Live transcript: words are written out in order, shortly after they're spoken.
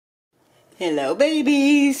Hello,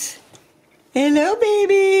 babies. Hello,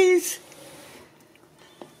 babies.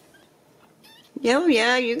 Oh,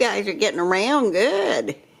 yeah, you guys are getting around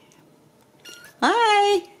good.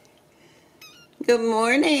 Hi. Good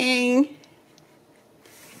morning.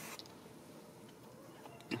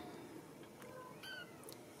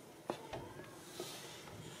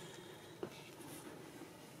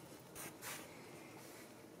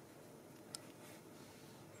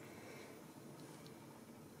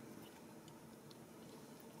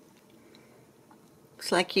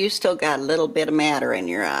 Looks like you still got a little bit of matter in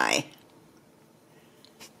your eye.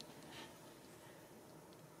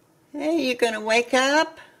 Hey, you gonna wake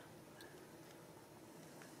up?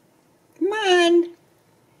 Come on.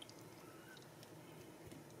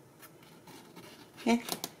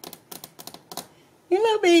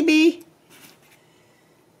 Hello, baby.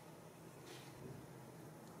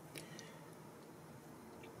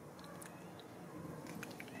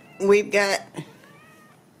 We've got,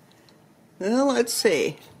 well, let's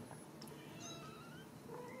see.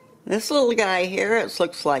 This little guy here, it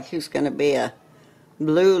looks like he's going to be a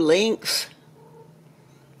blue lynx.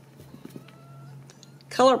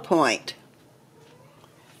 Color point.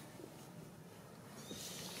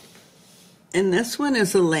 And this one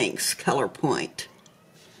is a lynx color point.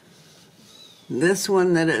 This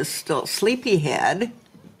one that is still sleepyhead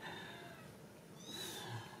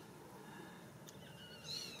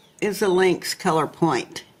is a lynx color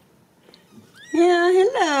point. Yeah,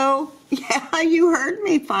 hello. Yeah, you heard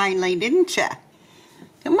me finally, didn't you?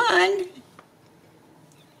 Come on.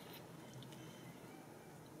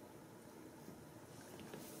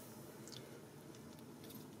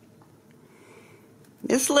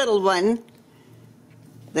 This little one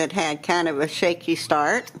that had kind of a shaky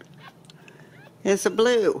start is a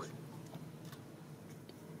blue.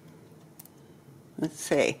 Let's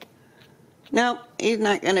see. Nope, he's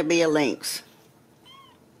not going to be a lynx.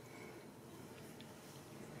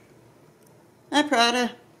 Hi,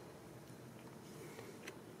 Prada.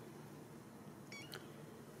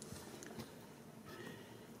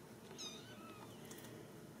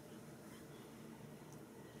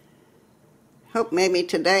 Hope maybe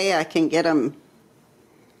today I can get them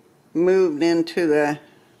moved into the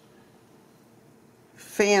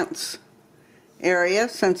fence area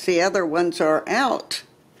since the other ones are out.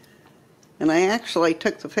 And I actually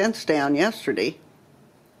took the fence down yesterday.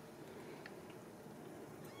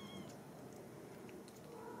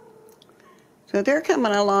 So they're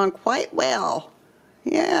coming along quite well.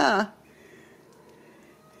 Yeah.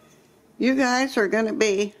 You guys are going to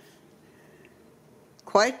be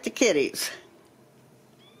quite the kitties.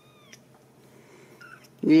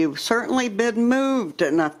 You've certainly been moved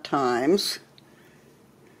enough times.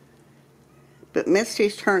 But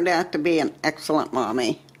Misty's turned out to be an excellent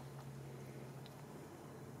mommy.